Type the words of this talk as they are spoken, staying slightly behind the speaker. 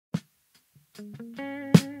Stick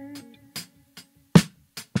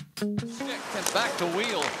and back to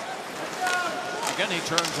Wheel. Again, he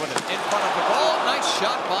turns with it in front of the goal. Nice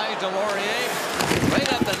shot by Delorier.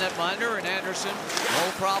 Right at the netminder, and Anderson,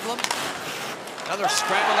 no problem. Another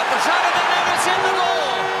scramble at the shot, and then it's in the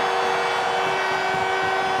goal.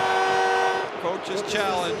 Coach's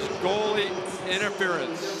challenge, goalie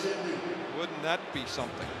interference. Wouldn't that be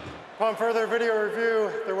something? Upon further video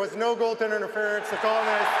review, there was no goaltender interference. The call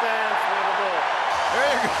now stands for the goal. There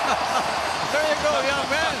you go. There you go, young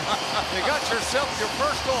man. You got yourself your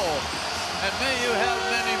first goal, and may you have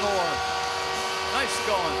many more. Nice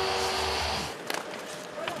going.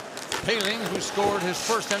 Poehling, who scored his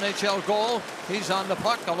first NHL goal, he's on the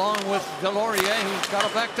puck along with Delorier, who's got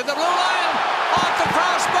it back to the blue line. Off the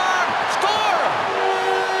crossbar. Score!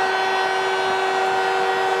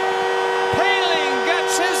 Poehling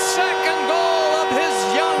gets his second goal of his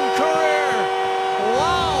young career.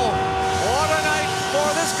 Wow, what a night for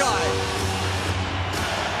this guy.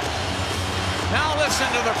 Now listen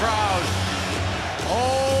to the crowd.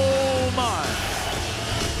 Oh my.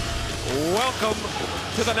 Welcome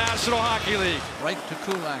to the National Hockey League. Right to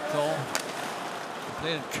Kulak, though.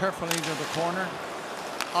 Played it carefully to the corner.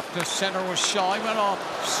 Up to center was Shaw. He went off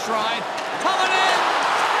stride. Coming in!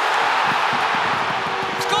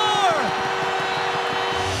 Score!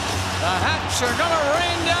 The Hats are going to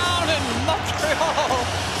rain down in Montreal.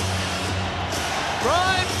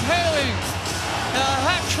 Ryan Poehling, a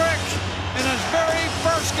hat trick in his very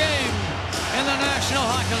first game in the National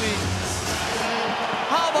Hockey League.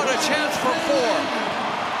 How about a chance for four?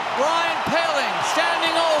 Ryan Poehling,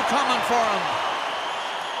 standing O coming for him.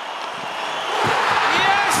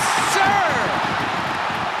 Yes, sir!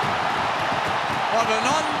 What an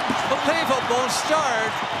unbelievable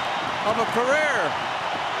start of a career.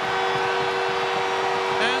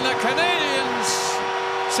 And the Canadians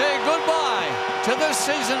say goodbye to this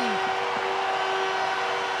season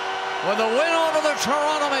with a win over the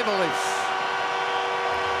Toronto Maple Leafs.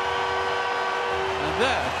 And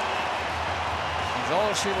that is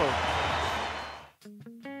all she wrote.